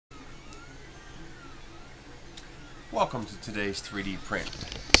Welcome to today's 3D print.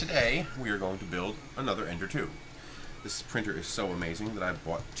 Today we are going to build another Ender 2. This printer is so amazing that I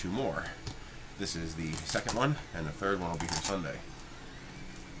bought two more. This is the second one, and the third one will be here Sunday.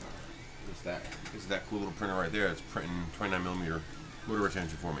 What's that? This is that cool little printer right there. It's printing 29mm motor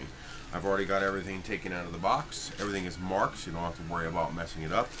retention for me. I've already got everything taken out of the box. Everything is marked, so you don't have to worry about messing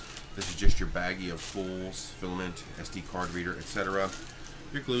it up. This is just your baggie of spools, filament, SD card reader, etc.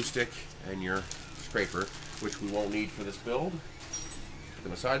 Your glue stick, and your scraper, which we won't need for this build. Put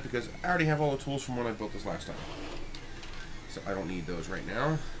them aside because I already have all the tools from when I built this last time. So I don't need those right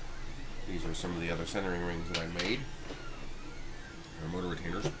now. These are some of the other centering rings that I made. Or motor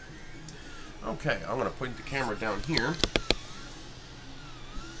retainers. Okay, I'm going to point the camera down here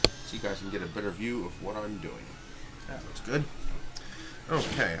so you guys can get a better view of what I'm doing. That looks good.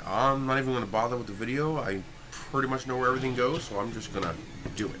 Okay, I'm not even going to bother with the video. I pretty much know where everything goes, so I'm just going to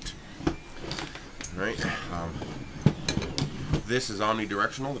do it. Alright, this is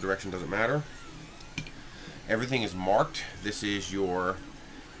omnidirectional. The direction doesn't matter. Everything is marked. This is your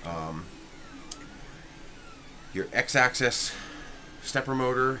X-axis stepper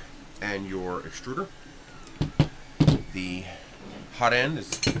motor and your extruder. The hot end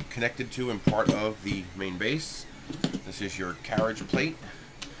is connected to and part of the main base. This is your carriage plate.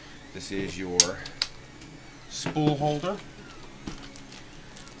 This is your spool holder.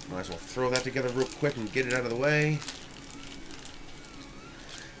 Might as well throw that together real quick and get it out of the way.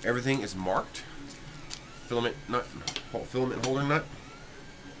 Everything is marked. Filament nut, filament holder nut.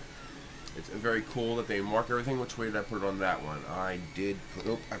 It's very cool that they mark everything. Which way did I put it on that one? I did put,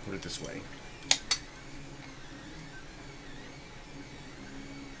 oh, I put it this way.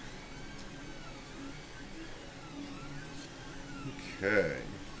 Okay.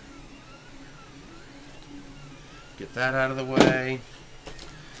 Get that out of the way.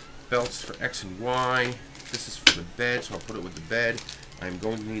 Belts for X and Y. This is for the bed, so I'll put it with the bed. I'm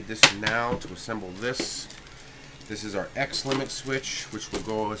going to need this now to assemble this. This is our X limit switch, which will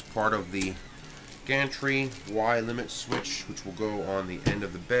go as part of the gantry. Y limit switch, which will go on the end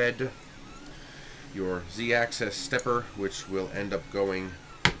of the bed. Your Z-axis stepper, which will end up going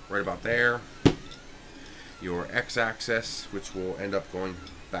right about there. Your X-axis, which will end up going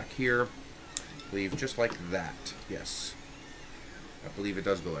back here. I believe just like that. Yes. I believe it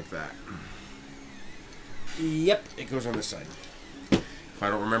does go like that. Yep, it goes on this side. If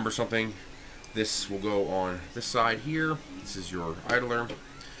I don't remember something, this will go on this side here. This is your idler.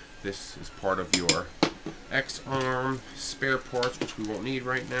 This is part of your X-arm, spare parts, which we won't need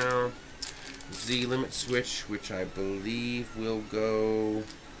right now. Z limit switch, which I believe will go...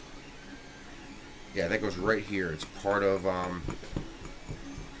 yeah, that goes right here. It's part of, oh,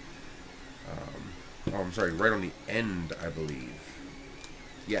 I'm sorry, right on the end, I believe.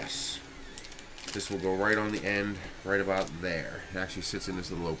 Yes. This will go right on the end, right about there. It actually sits in this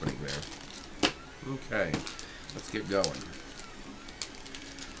little opening there. Okay, let's get going.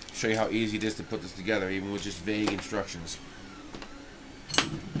 Show you how easy it is to put this together, even with just vague instructions.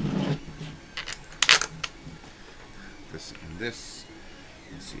 This and this.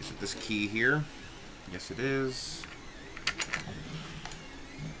 Let's see, is it this key here? Yes, it is.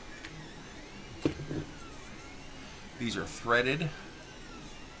 These are threaded.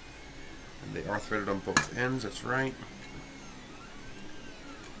 And they are threaded on both ends, that's right.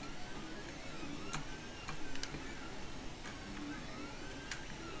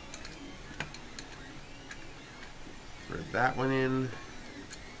 Thread that one in.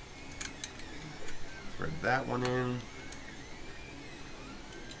 Thread that one in.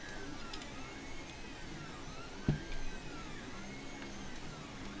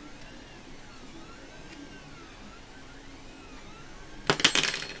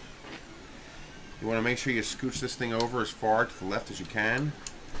 You want to make sure you scooch this thing over as far to the left as you can,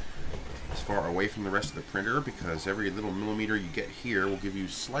 as far away from the rest of the printer, because every little millimeter you get here will give you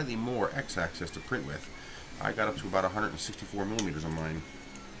slightly more X-axis to print with. I got up to about 164 millimeters on mine.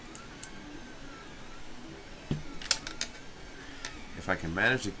 If I can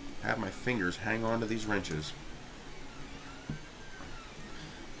manage to have my fingers hang on to these wrenches.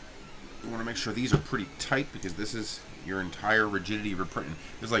 You want to make sure these are pretty tight, because this is your entire rigidity of your printing.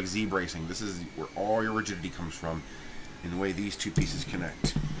 This is like Z-bracing. This is where all your rigidity comes from in the way these two pieces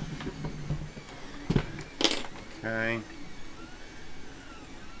connect. Okay.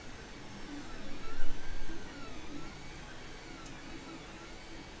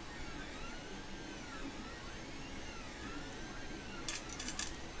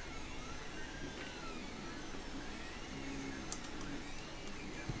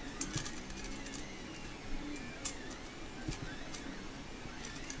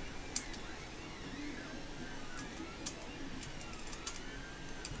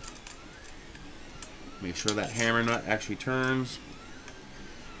 Make sure that hammer nut actually turns.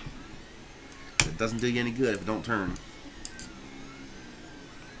 It doesn't do you any good if it don't turn.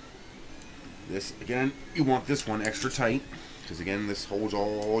 This, again, you want this one extra tight, because again, this holds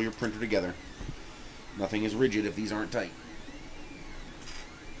all your printer together. Nothing is rigid if these aren't tight.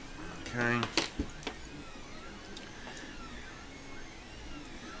 Okay.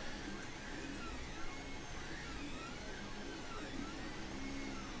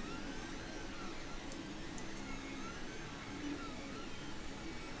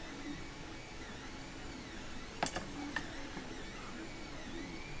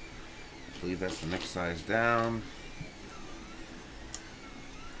 I believe that's the next size down.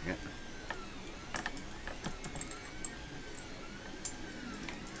 Yep.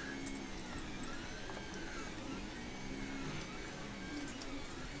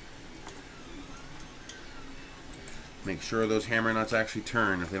 Make sure those hammer nuts actually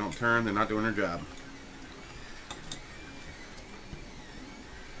turn. If they don't turn, they're not doing their job.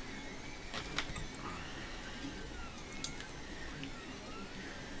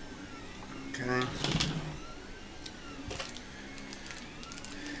 Okay.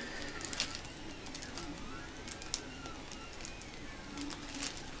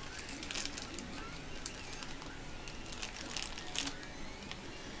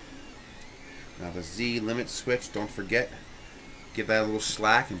 Now the Z limit switch, don't forget, give that a little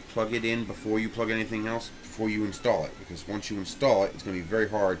slack and plug it in before you plug anything else, before you install it. Because once you install it, it's going to be very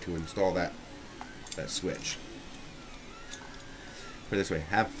hard to install that switch. Put it this way,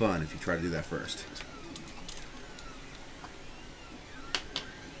 have fun if you try to do that first.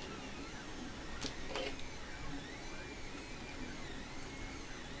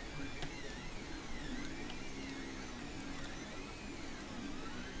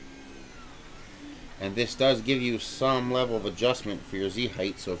 And this does give you some level of adjustment for your Z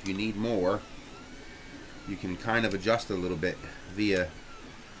height, so if you need more, you can kind of adjust it a little bit via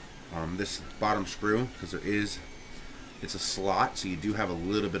this bottom screw, because it's a slot, so you do have a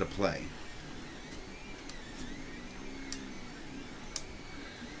little bit of play.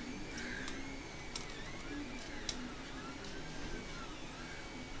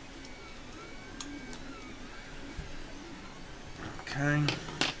 Okay.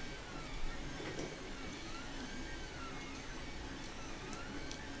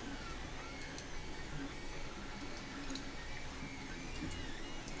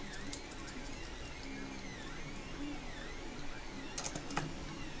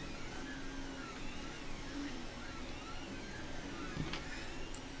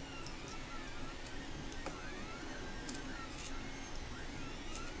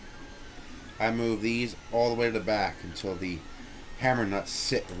 I move these all the way to the back until the hammer nuts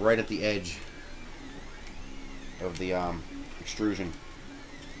sit right at the edge of the extrusion.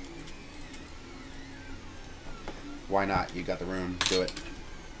 Why not? You got the room, do it.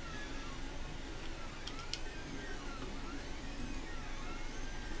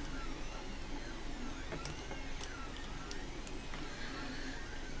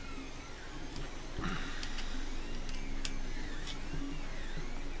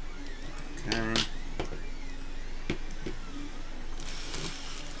 Okay.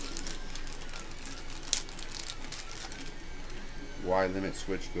 Y limit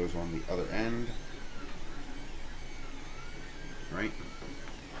switch goes on the other end. Right?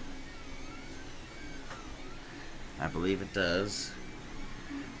 I believe it does.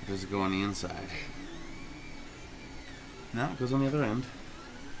 Does it go on the inside? No, it goes on the other end.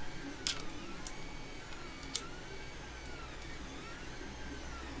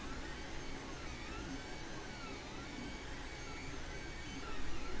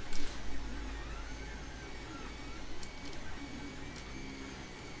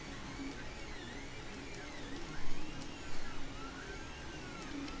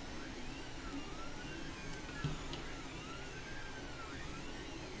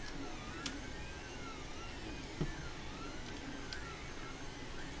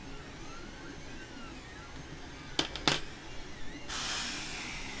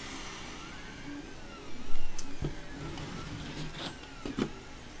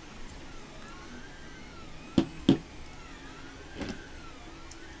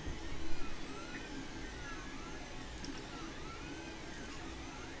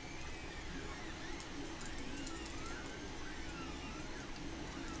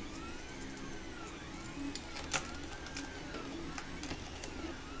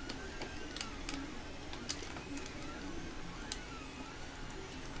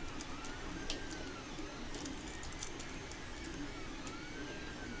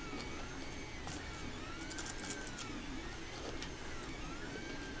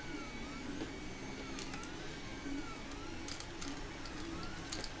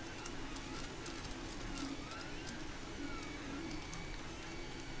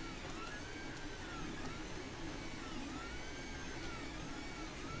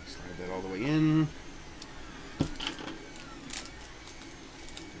 way in.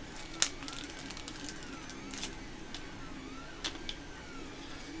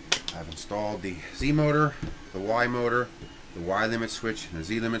 I've installed the Z motor, the Y motor, the Y limit switch, and the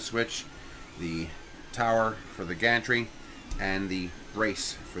Z limit switch, the tower for the gantry, and the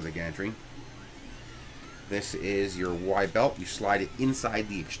brace for the gantry. This is your Y belt. You slide it inside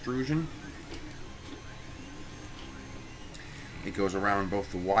the extrusion. It goes around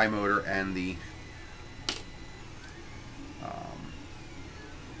both the Y motor and the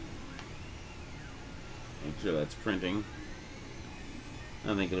make sure that's printing.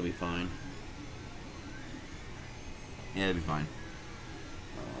 I think it'll be fine. Yeah, it'll be fine.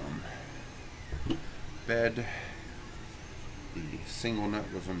 Bed. The single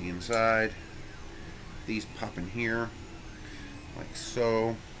nut goes on the inside. These pop in here, like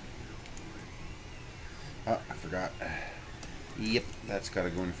so. Oh, I forgot. Yep, that's got to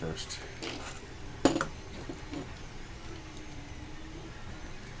go in first.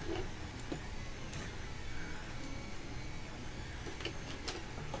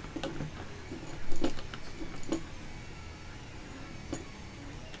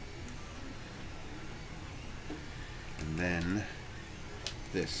 And then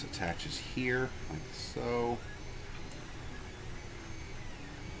this attaches here, like so.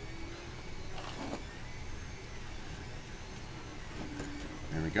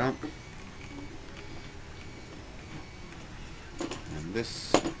 There we go. And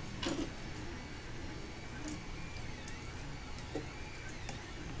this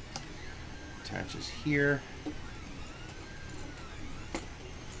attaches here.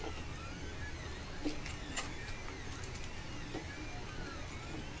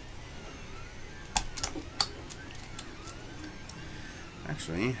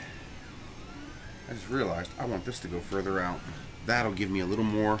 Actually, I just realized I want this to go further out. That'll give me a little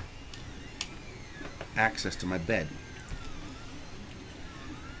more access to my bed.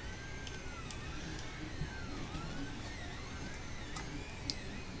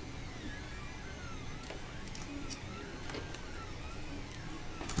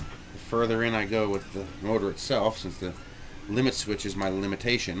 The further in I go with the motor itself, since the limit switch is my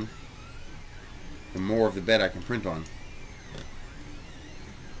limitation, the more of the bed I can print on.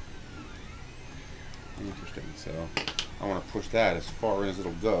 Interesting. So I want to push that as far as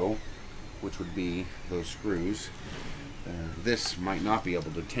it'll go, which would be those screws. This might not be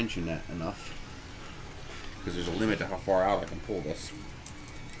able to tension that enough because there's a limit to how far out I can pull this,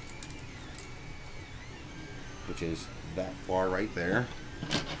 which is that far right there.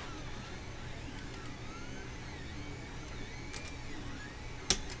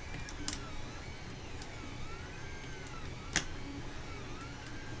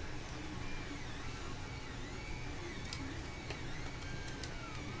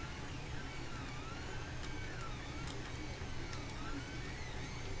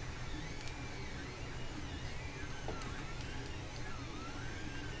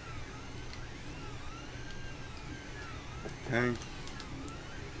 Okay.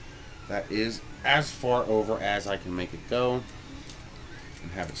 That is as far over as I can make it go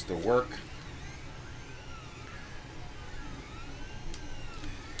and have it still work.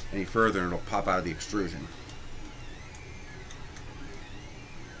 Any further and it'll pop out of the extrusion.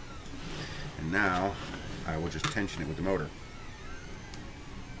 And now I will just tension it with the motor.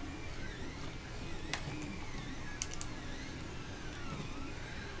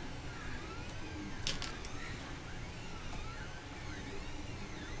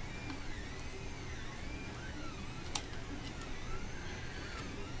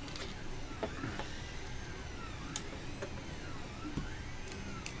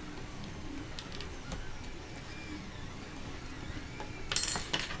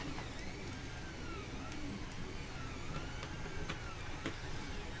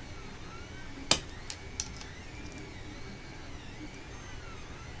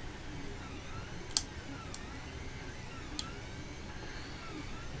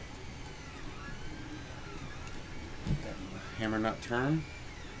 Hammer nut turn?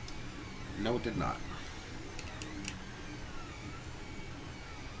 No, it did not.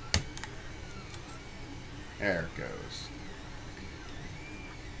 There it goes.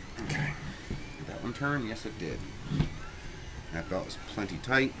 Okay. Did that one turn? Yes, it did. That belt is plenty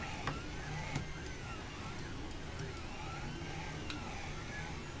tight.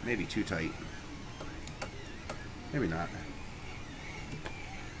 Maybe too tight. Maybe not.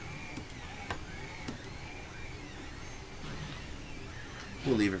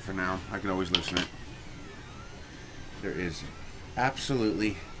 We'll leave it for now. I can always loosen it. There is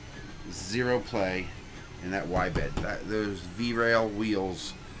absolutely zero play in that Y bed. Those V-rail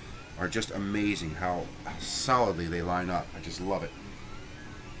wheels are just amazing. How solidly they line up. I just love it.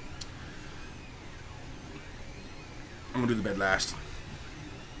 I'm gonna do the bed last,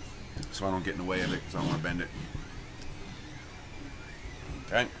 so I don't get in the way of it, because I don't want to bend it.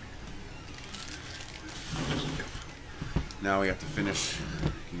 Okay. Now we have to finish.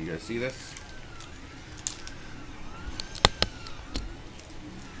 Can you guys see this?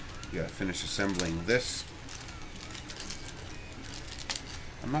 You gotta finish assembling this.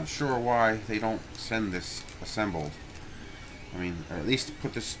 I'm not sure why they don't send this assembled. I mean, or at least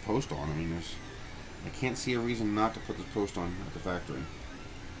put this post on. I mean, I can't see a reason not to put this post on at the factory.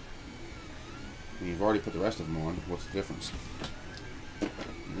 I mean, you've already put the rest of them on. What's the difference?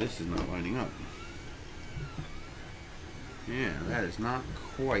 This is not lining up. Yeah, that is not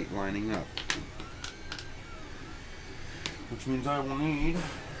quite lining up. Which means I will need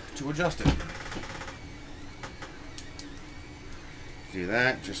to adjust it. Do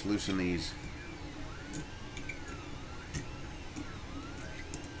that, just loosen these.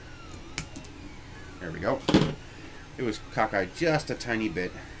 There we go. It was cockeyed just a tiny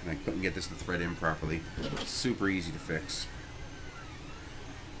bit, and I couldn't get this to thread in properly. Super easy to fix.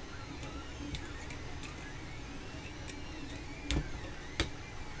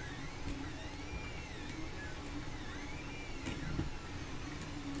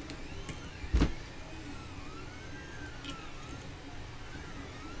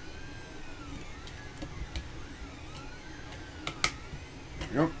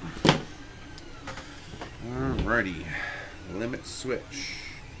 Yep. Alrighty. Limit switch.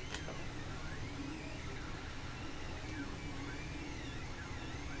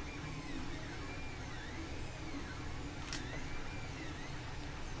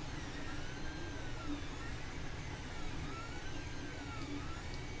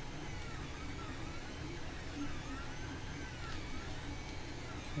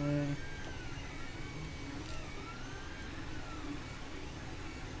 Okay.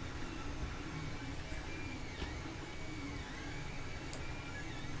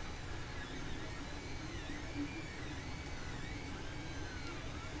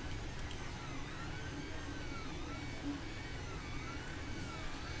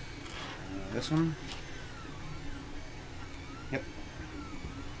 This one? Yep.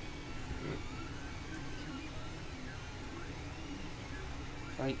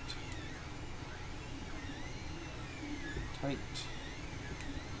 Tight. Tight.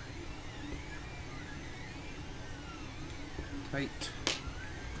 Tight.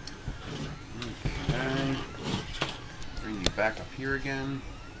 Okay. Bring you back up here again.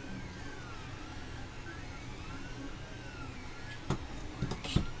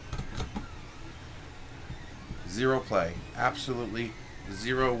 Zero play. Absolutely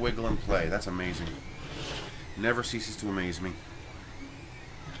zero wiggle and play. That's amazing. Never ceases to amaze me.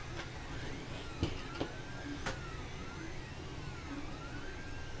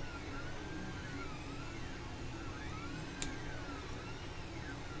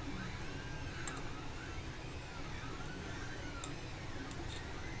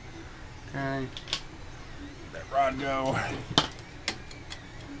 Okay. Let that rod go.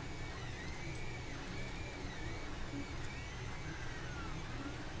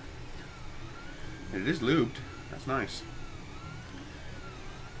 It is lubed. That's nice.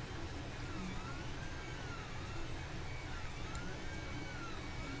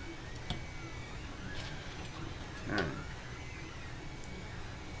 Okay.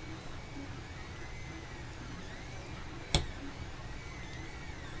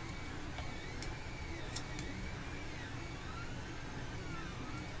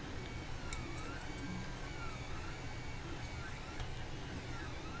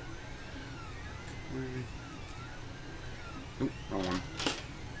 Oop, wrong one.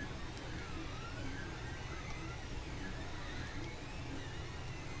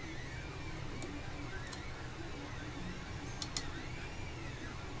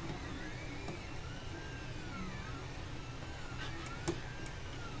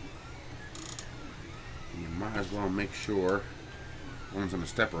 You might as well make sure ones on the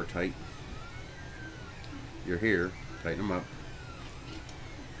stepper are tight. You're here, tighten them up.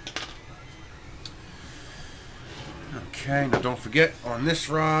 Okay, now don't forget on this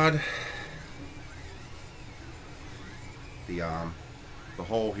rod, the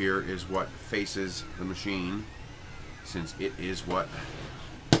hole here is what faces the machine, since it is what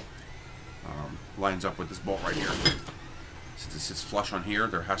lines up with this bolt right here. Since this is flush on here,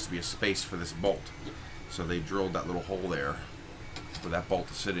 there has to be a space for this bolt. So they drilled that little hole there for that bolt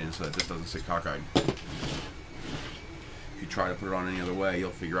to sit in so that this doesn't sit cockeyed. If you try to put it on any other way, you'll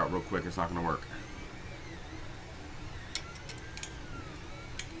figure out real quick it's not going to work.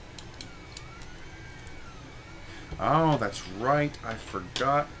 Oh, that's right. I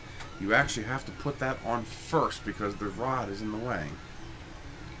forgot. You actually have to put that on first because the rod is in the way.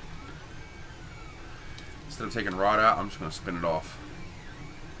 Instead of taking rod out, I'm just going to spin it off.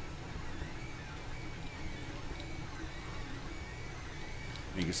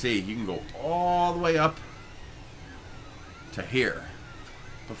 You can see you can go all the way up to here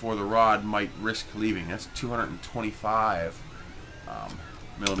before the rod might risk leaving. That's 225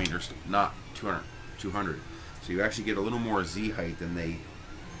 millimeters, not 200. So you actually get a little more Z height than they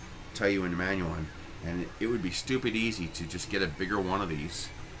tell you in the manual. And it would be stupid easy to just get a bigger one of these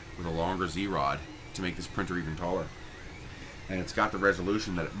with a longer Z rod to make this printer even taller. And it's got the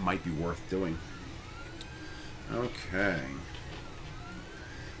resolution that it might be worth doing. Okay.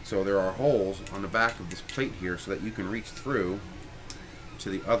 So there are holes on the back of this plate here so that you can reach through to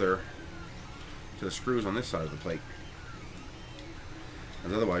the screws on this side of the plate.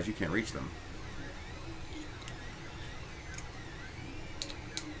 Because otherwise you can't reach them.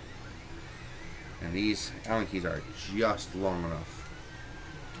 And these Allen keys are just long enough.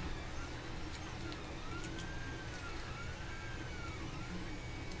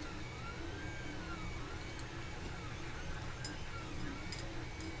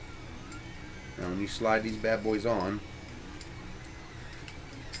 Now when you slide these bad boys on,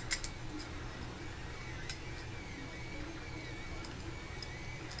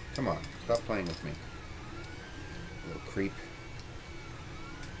 come on, stop playing with me, little creep.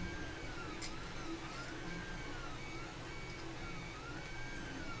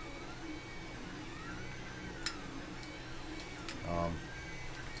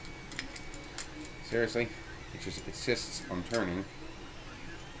 Seriously, it just insists on turning.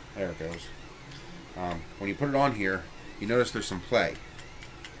 There it goes. When you put it on here, you notice there's some play.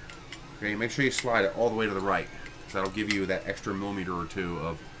 Okay, make sure you slide it all the way to the right, so that'll give you that extra millimeter or two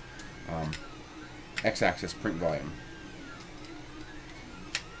of x-axis print volume.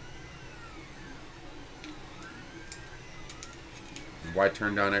 And why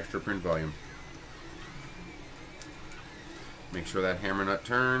turn down extra print volume? Make sure that hammer nut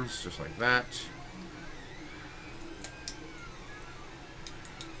turns just like that.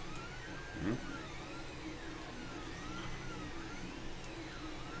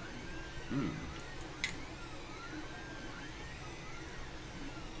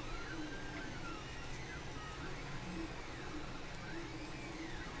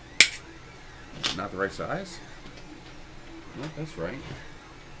 Not the right size? No, that's right.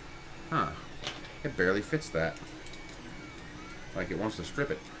 Huh. It barely fits that. Like it wants to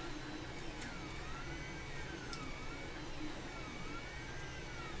strip it.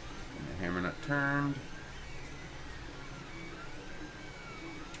 And the hammer nut turned.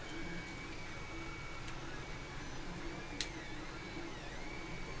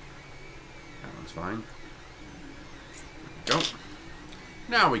 That one's fine. There we go.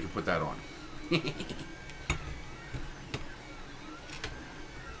 Now we can put that on. There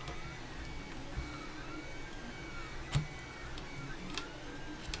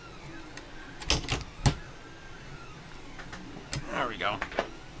we go.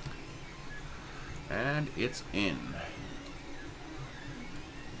 And it's in.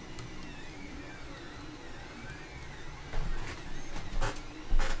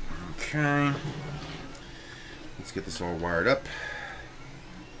 Okay. Let's get this all wired up.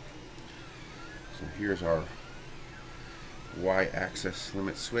 So here's our Y-axis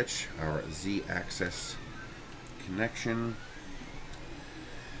limit switch, our Z-axis connection,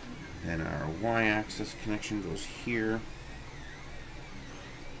 then our Y-axis connection goes here.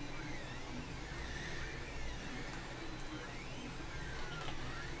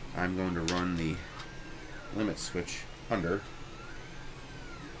 I'm going to run the limit switch under,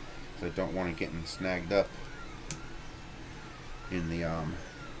 so I don't want it getting snagged up in the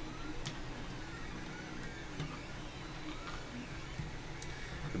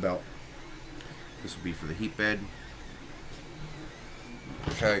belt. This will be for the heat bed.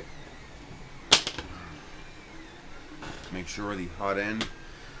 Okay. Make sure the hot end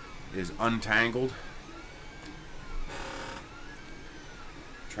is untangled.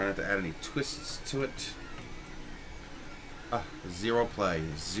 Try not to add any twists to it. Zero play,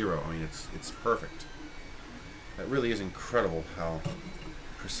 zero. I mean, it's perfect. That really is incredible how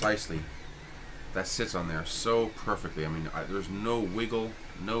precisely that sits on there so perfectly. I mean, there's no wiggle,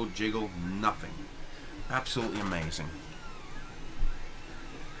 no jiggle, nothing. Absolutely amazing.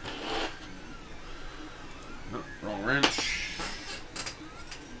 Oh, wrong wrench.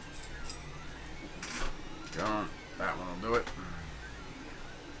 Gone. That one will do it.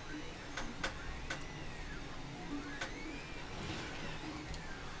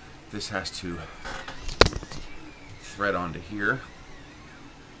 This has to thread onto here.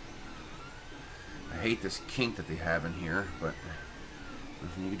 I hate this kink that they have in here, but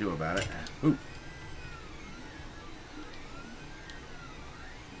nothing you can do about it. Ooh.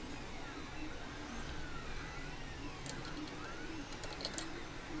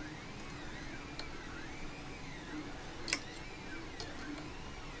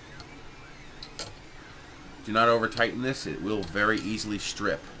 Do not over tighten this, it will very easily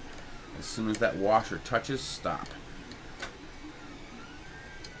strip. As soon as that washer touches, stop.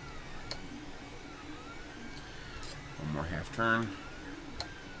 One more half turn.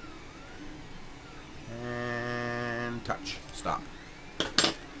 And touch. Stop.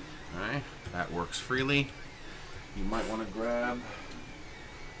 Alright, that works freely. You might want to grab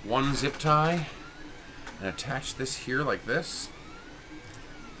one zip tie and attach this here like this.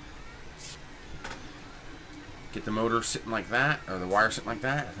 Get the motor sitting like that, or the wire sitting like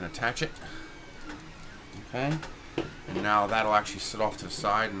that, and attach it. Okay? And now that'll actually sit off to the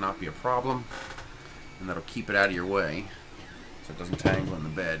side and not be a problem. And that'll keep it out of your way, so it doesn't tangle in the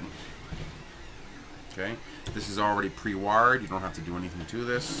bed. Okay? This is already pre-wired. You don't have to do anything to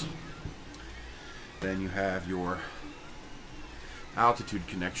this. Then you have your altitude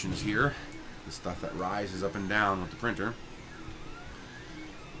connections here. The stuff that rises up and down with the printer.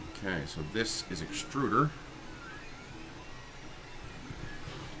 Okay, so this is extruder.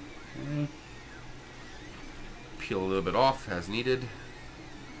 Okay. Peel a little bit off as needed.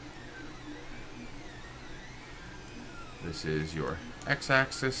 This is your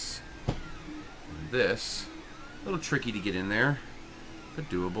x-axis. And this, a little tricky to get in there, but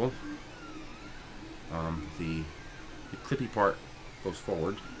doable. The clippy part goes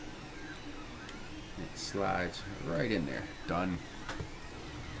forward. It slides right in there. Done.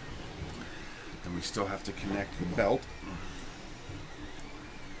 And we still have to connect the belt.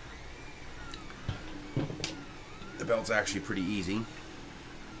 The belt's actually pretty easy.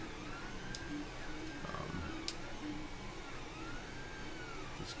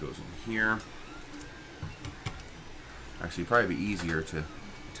 This goes in here. Actually, it'd probably be easier to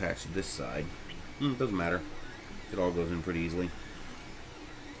attach to this side. Doesn't matter. It all goes in pretty easily.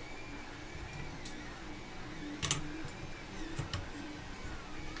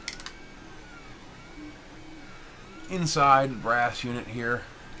 Inside brass unit here.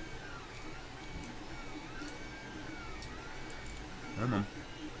 There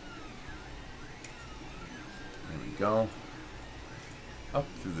we go. Up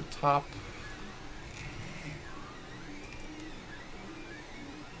through the top.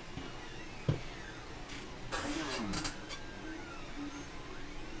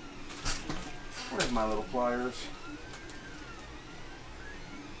 Where's my little pliers?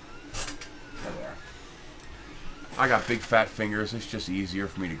 There. I got big fat fingers. It's just easier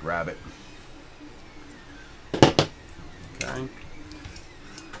for me to grab it. Okay.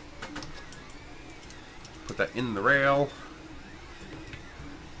 Put that in the rail.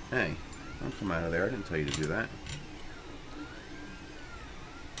 Hey, don't come out of there. I didn't tell you to do that.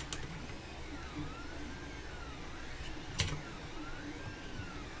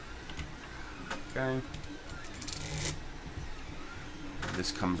 Okay.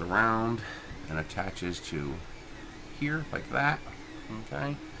 This comes around and attaches to here like that.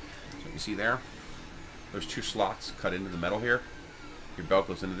 Okay. So you see there? There's two slots cut into the metal here. Your belt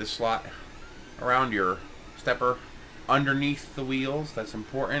goes into this slot. Around your stepper, underneath the wheels, that's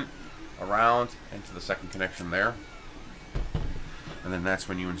important. Around into the second connection there. And then that's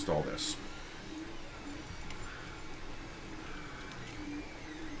when you install this.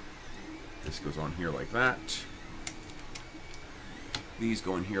 This goes on here like that. These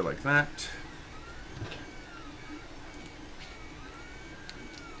go in here like that.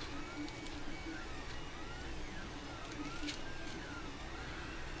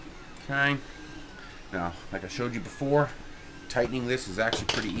 Okay. Now, like I showed you before, tightening this is actually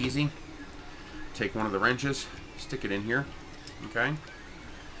pretty easy. Take one of the wrenches, stick it in here, okay,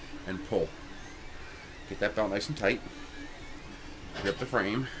 and pull. Get that belt nice and tight. Grip the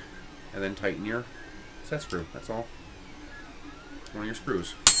frame, and then tighten your set screw. That's all. It's one of your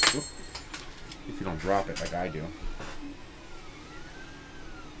screws. Whoop. If you don't drop it like I do.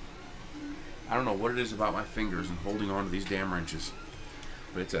 I don't know what it is about my fingers and holding on to these damn wrenches,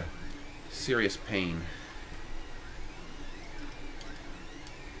 but it's a serious pain.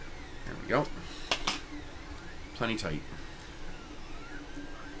 There we go. Plenty tight.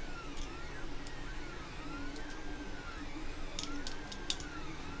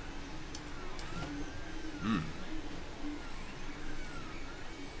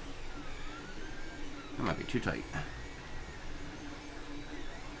 That might be too tight.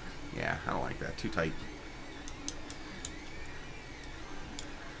 Yeah, I don't like that. Too tight.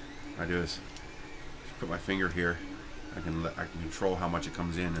 I do is just put my finger here. I can control how much it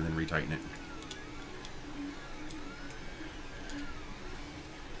comes in and then retighten it.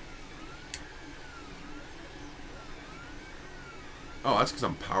 Oh, that's because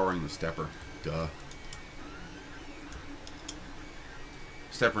I'm powering the stepper. Duh.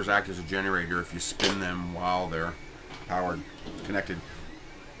 Steppers act as a generator if you spin them while they're powered, connected.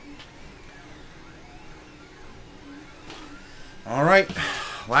 Alright,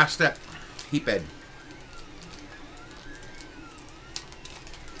 last step, heat bed.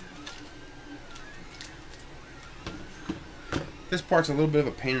 This part's a little bit of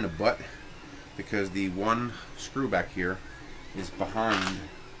a pain in the butt because the one screw back here is behind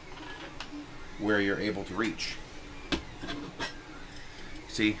where you're able to reach.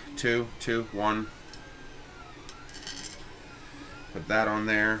 See, 2, 2, 1. Put that on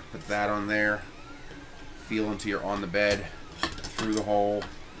there, put that on there. Feel until you're on the bed, through the hole.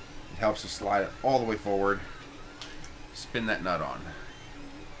 It helps to slide it all the way forward. Spin that nut on.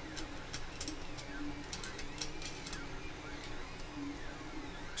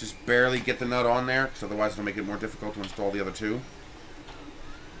 Just barely get the nut on there, because otherwise it'll make it more difficult to install the other two.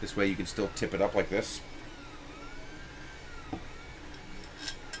 This way you can still tip it up like this.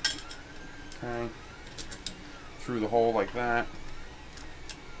 Okay. Through the hole like that.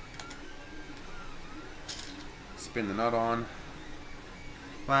 Spin the nut on.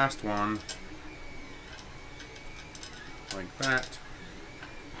 Last one. Like that.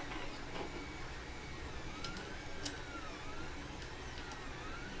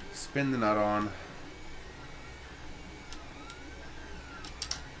 Spin the nut on.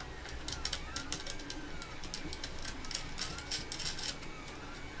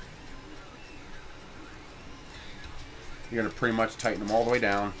 You're going to pretty much tighten them all the way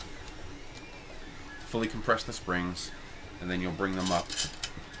down, fully compress the springs, and then you'll bring them up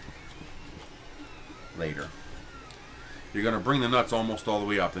later. You're going to bring the nuts almost all the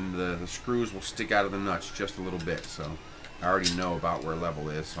way up, and the screws will stick out of the nuts just a little bit. So I already know about where level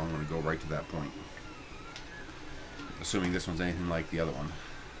is, so I'm going to go right to that point. Assuming this one's anything like the other one.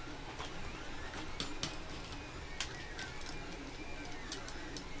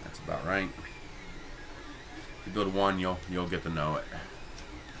 That's about right. If you build one, you'll get to know it.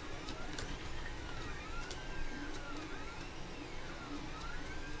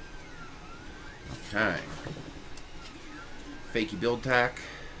 Okay. Fakey build tack.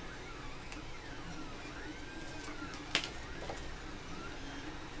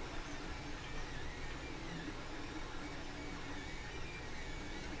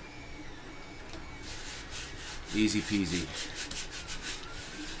 Easy peasy.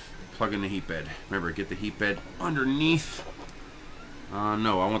 Plug in the heat bed. Remember, get the heat bed underneath.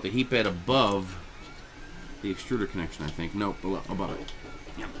 No, I want the heat bed above the extruder connection, I think. Nope, below, above it.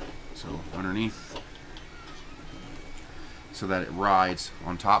 Yep. So underneath, so that it rides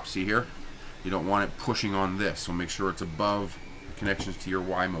on top. See here? You don't want it pushing on this, so make sure it's above the connections to your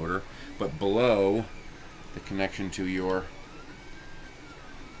Y motor, but below the connection to your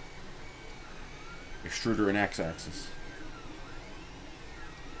extruder and X-axis.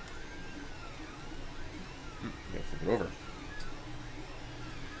 Gotta flip it over.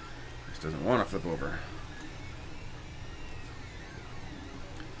 This doesn't want to flip over.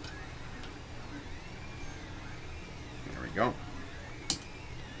 There we go.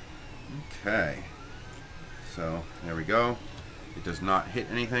 Okay. So, there we go. It does not hit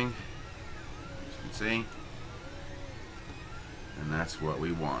anything, as you can see. And that's what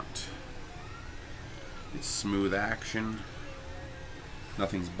we want. It's smooth action.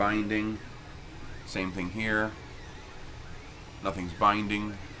 Nothing's binding. Same thing here. Nothing's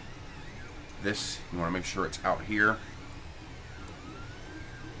binding. This, you want to make sure it's out here.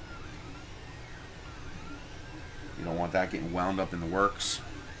 You don't want that getting wound up in the works.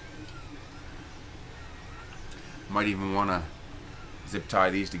 Might even want to zip tie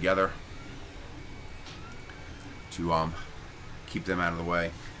these together to keep them out of the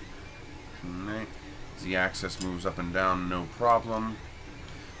way. Right. The axis moves up and down, no problem.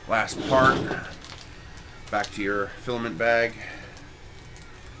 Last part. Back to your filament bag.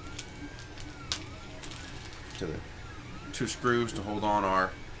 To the 2 screws to hold on our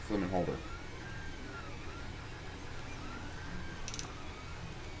filament holder.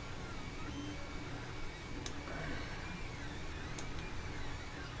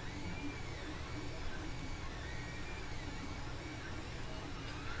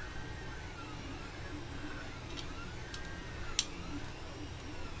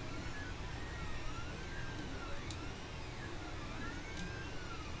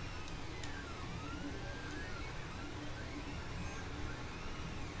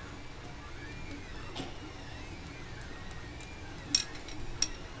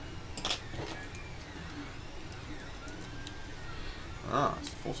 Ah, it's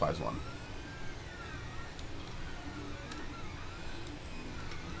a full-size one.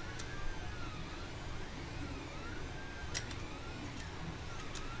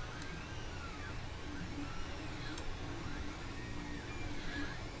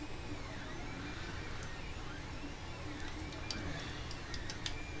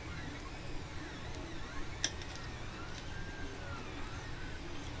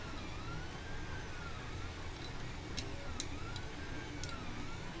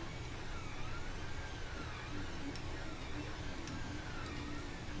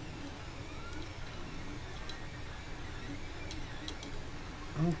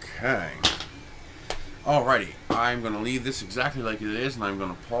 Okay. Alrighty, I'm going to leave this exactly like it is, and I'm going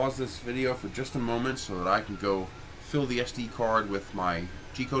to pause this video for just a moment so that I can go fill the SD card with my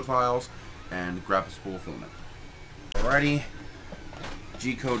G-code files and grab a spool filament. Alrighty,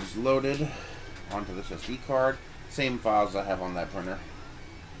 G-code is loaded onto this SD card. Same files I have on that printer.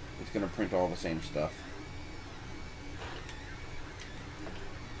 It's going to print all the same stuff.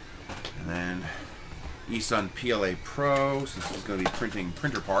 And then Esun PLA Pro, since it's going to be printing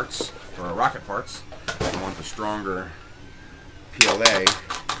printer parts, or rocket parts. I want the stronger PLA.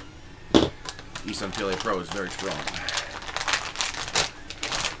 Esun PLA Pro is very strong.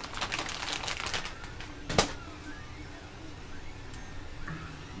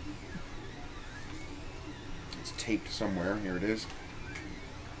 It's taped somewhere. Here it is.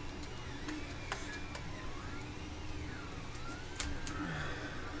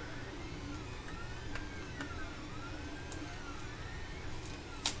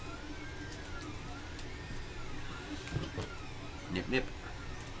 Nip, nip.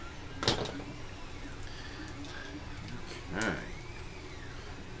 Okay.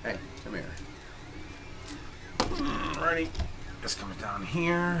 Hey, come here. Alrighty. This comes down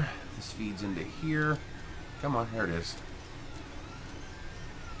here. This feeds into here. Come on, there it is.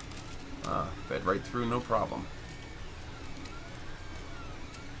 Fed right through, no problem.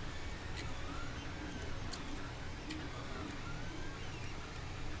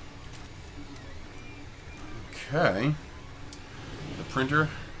 Okay. The printer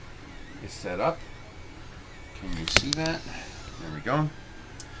is set up. Can you see that? There we go.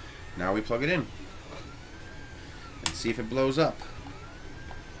 Now we plug it in and see if it blows up.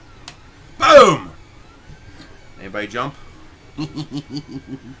 Boom! Anybody jump?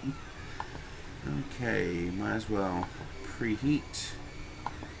 Okay, might as well preheat.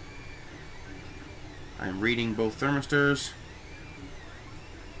 I'm reading both thermistors,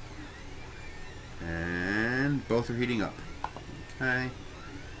 and both are heating up. Okay,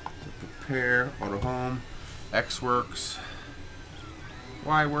 so prepare, auto home, X works,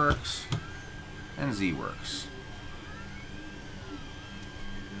 Y works, and Z works.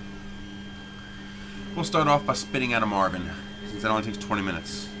 We'll start off by spitting out a Marvin, since that only takes 20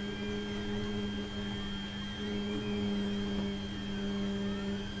 minutes.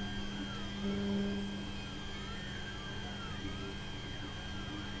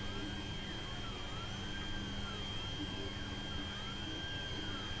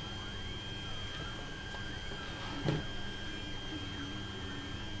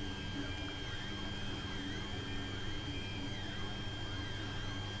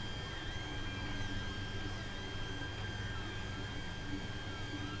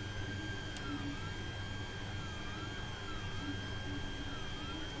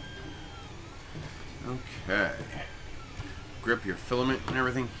 Okay, grip your filament and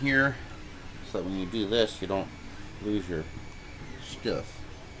everything here so that when you do this you don't lose your stuff.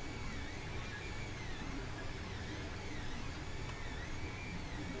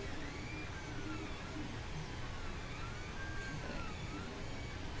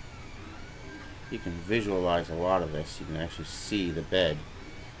 You can visualize a lot of this. You can actually see the bed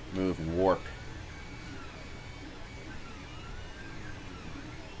move and warp.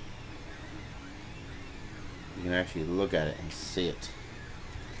 You can actually look at it and see it.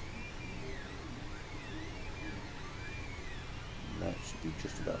 That should be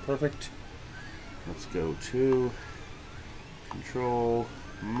just about perfect. Let's go to control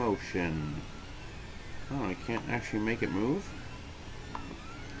motion. Oh, I can't actually make it move.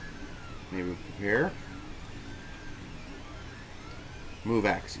 Maybe prepare. Move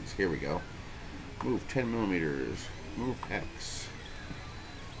axes. Here we go. Move 10 millimeters. Move X.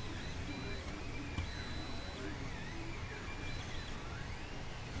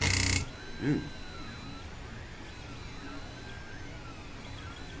 Ooh.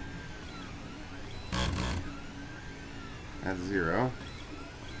 That's 0.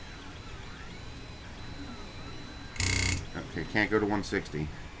 Okay, can't go to 160.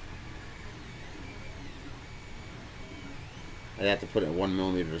 I'd have to put it at 1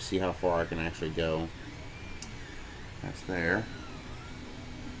 millimeter to see how far I can actually go. That's there.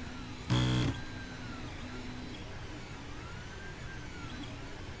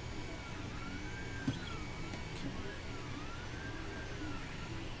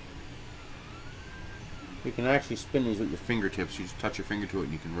 You can actually spin these with your fingertips. You just touch your finger to it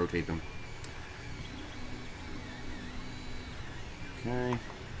and you can rotate them. Okay.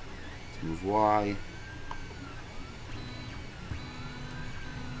 Let's move Y.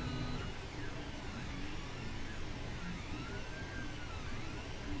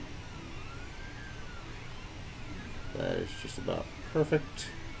 That is just about perfect.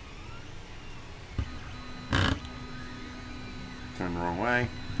 Turn the wrong way.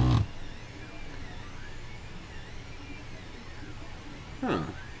 Huh.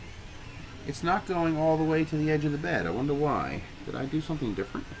 It's not going all the way to the edge of the bed. I wonder why. Did I do something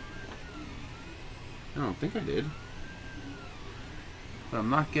different? I don't think I did. But I'm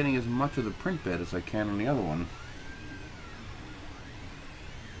not getting as much of the print bed as I can on the other one.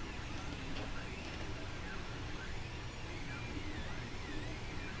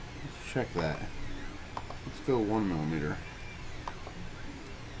 Let's check that. Let's go 1 millimeter.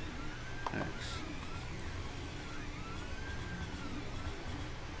 X.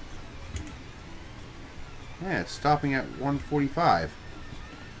 Yeah, it's stopping at 145.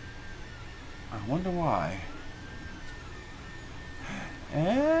 I wonder why.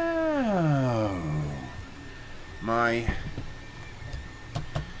 Oh.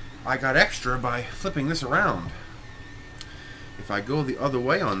 I got extra by flipping this around. If I go the other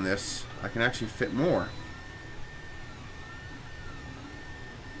way on this, I can actually fit more.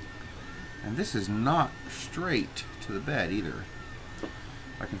 And this is not straight to the bed either.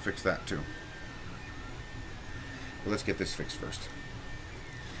 I can fix that too. But let's get this fixed first.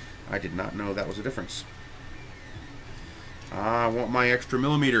 I did not know that was a difference. I want my extra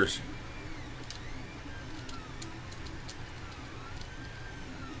millimeters.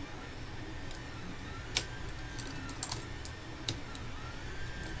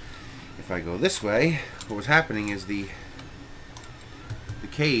 If I go this way, what was happening is the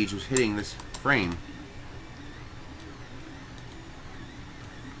cage was hitting this frame.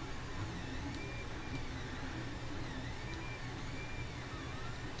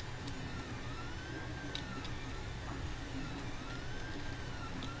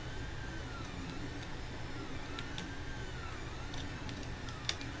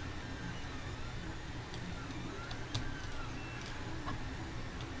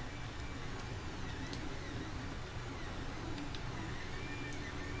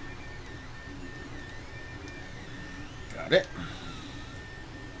 Got it.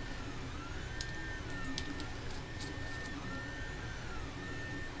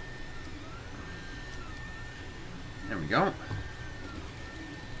 There we go.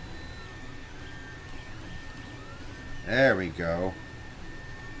 There we go.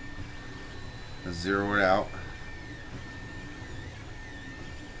 Let's zero it out.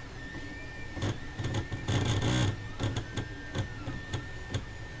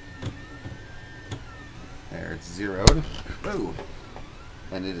 There, it's zeroed. Ooh.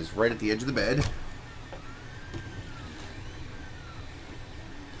 And it is right at the edge of the bed.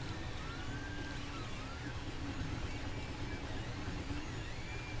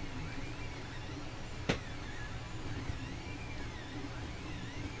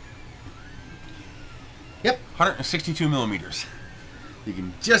 Yep, 162 millimeters. You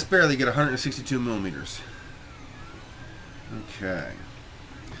can just barely get 162 millimeters. Okay.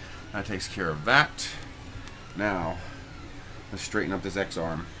 That takes care of that. Now, let's straighten up this X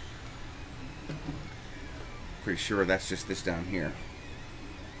arm. Pretty sure that's just this down here.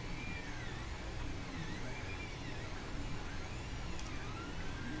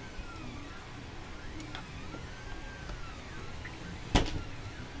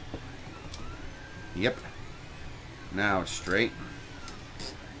 Yep. Now it's straight.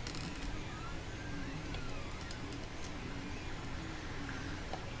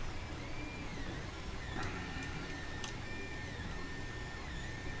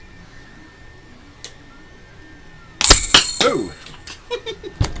 Ooh.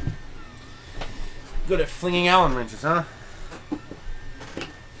 Good at flinging Allen wrenches, huh?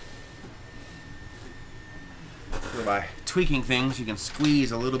 So by tweaking things, you can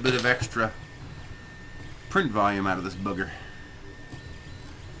squeeze a little bit of extra print volume out of this booger.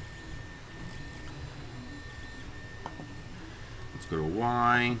 Let's go to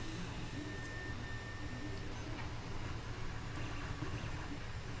Y.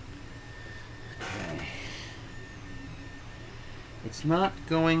 Okay. It's not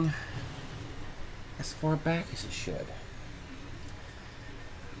going as far back as it should.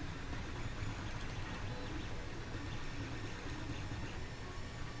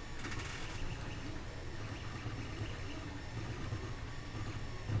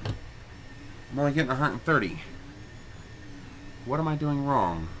 I'm only getting 130. What am I doing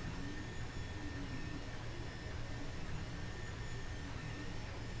wrong?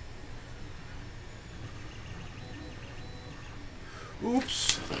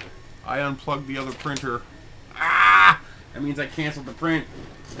 Oops. I unplugged the other printer. Ah! That means I canceled the print.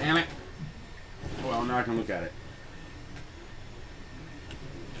 Damn it. Well, now I can look at it.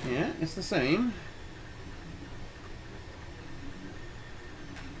 Yeah, it's the same.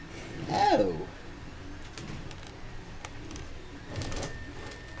 Oh.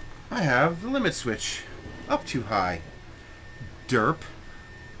 I have the limit switch up too high. Derp.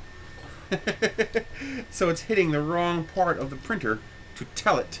 So it's hitting the wrong part of the printer to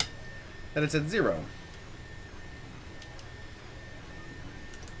tell it that it's at 0.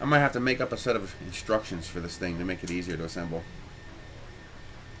 I might have to make up a set of instructions for this thing to make it easier to assemble.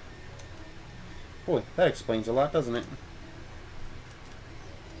 Boy, that explains a lot, doesn't it?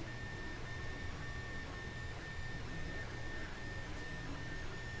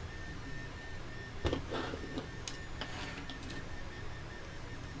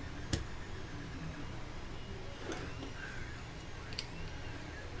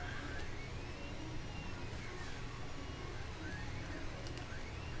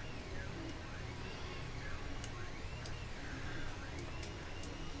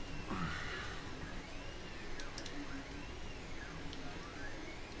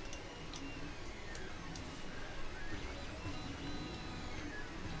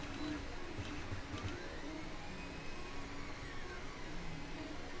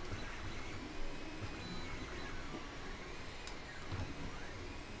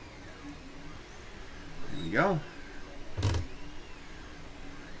 Go.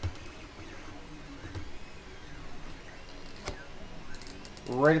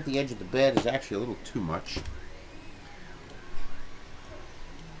 Right at the edge of the bed is actually a little too much.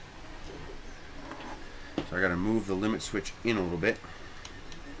 So I got to move the limit switch in a little bit.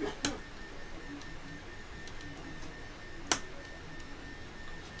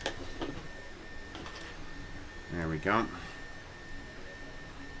 There we go.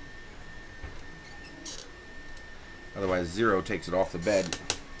 Otherwise 0 takes it off the bed,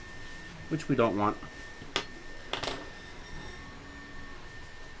 which we don't want.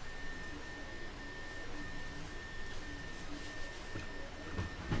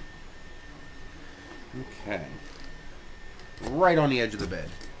 Okay. Right on the edge of the bed.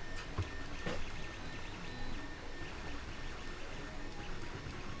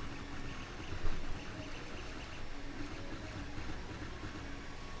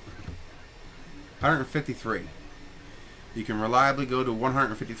 $153. You can reliably go to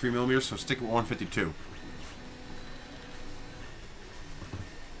 153 millimeters, so stick with 152.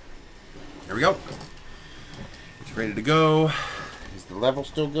 There we go. It's ready to go. Is the level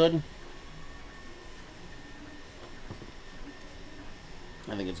still good?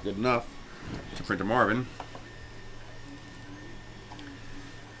 I think it's good enough to print a Marvin.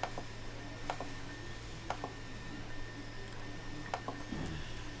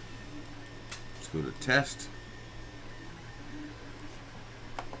 Let's go to test.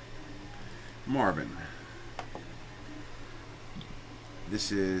 Marvin.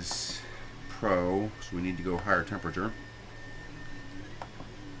 This is Pro, so we need to go higher temperature.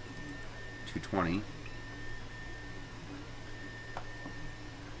 220.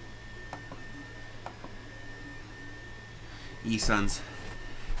 Esun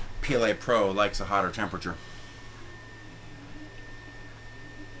PLA Pro likes a hotter temperature.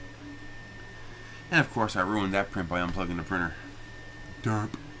 And of course I ruined that print by unplugging the printer.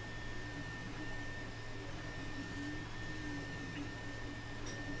 Derp.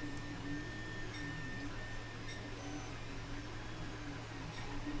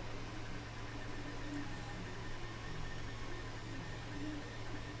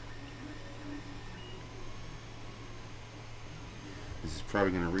 This is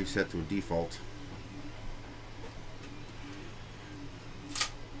probably going to reset to a default.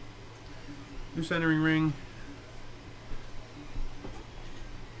 New centering ring.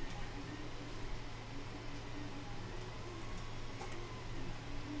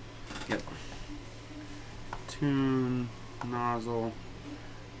 Yep. Tune, nozzle,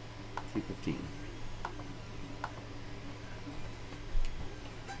 T15.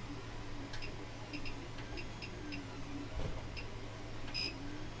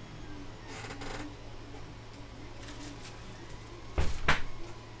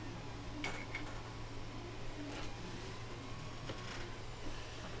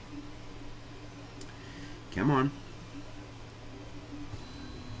 Come on.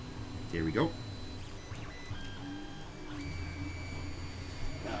 There we go.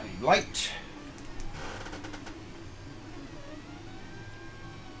 Now I need light.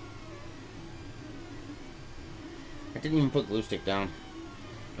 didn't even put glue stick down.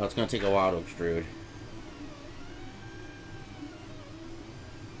 Oh, it's going to take a while to extrude.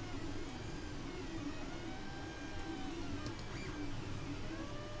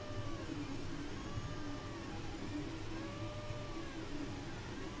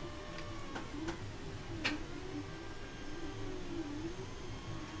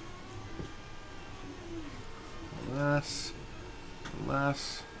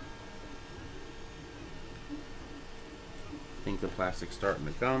 Less. I think the plastic's starting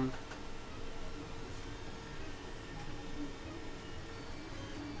to come.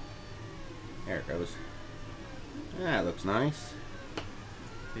 There it goes. That looks nice. I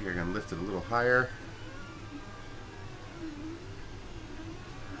think I'm going to lift it a little higher.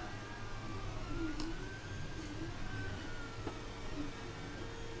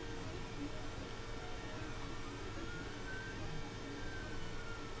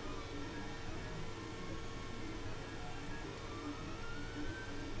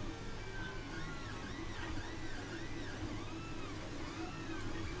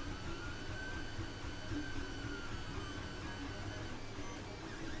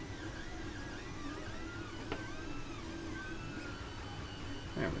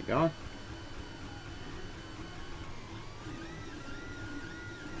 There we go.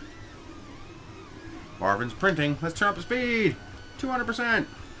 Marvin's printing. Let's turn up the speed. 200%.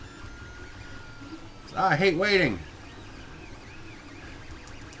 I hate waiting.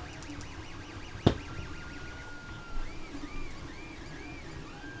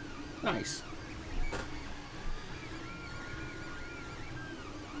 Nice.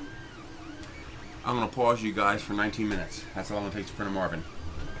 I'm going to pause you guys for 19 minutes. That's how long it takes to print a Marvin.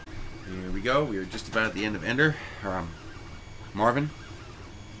 Here we go. We are just about at the end of Ender, or Marvin.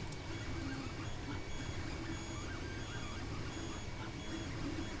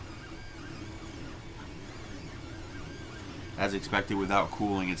 As expected, without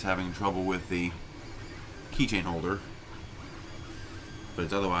cooling, it's having trouble with the keychain holder, but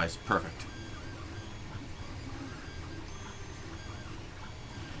it's otherwise perfect.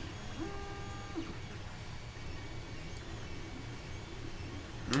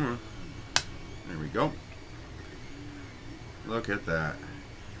 There we go. Look at that.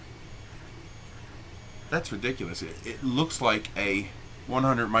 That's ridiculous. It looks like a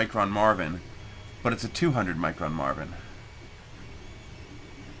 100 micron Marvin, but it's a 200 micron Marvin.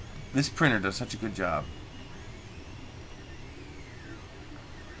 This printer does such a good job.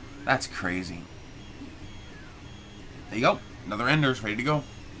 That's crazy. There you go. Another Ender's ready to go.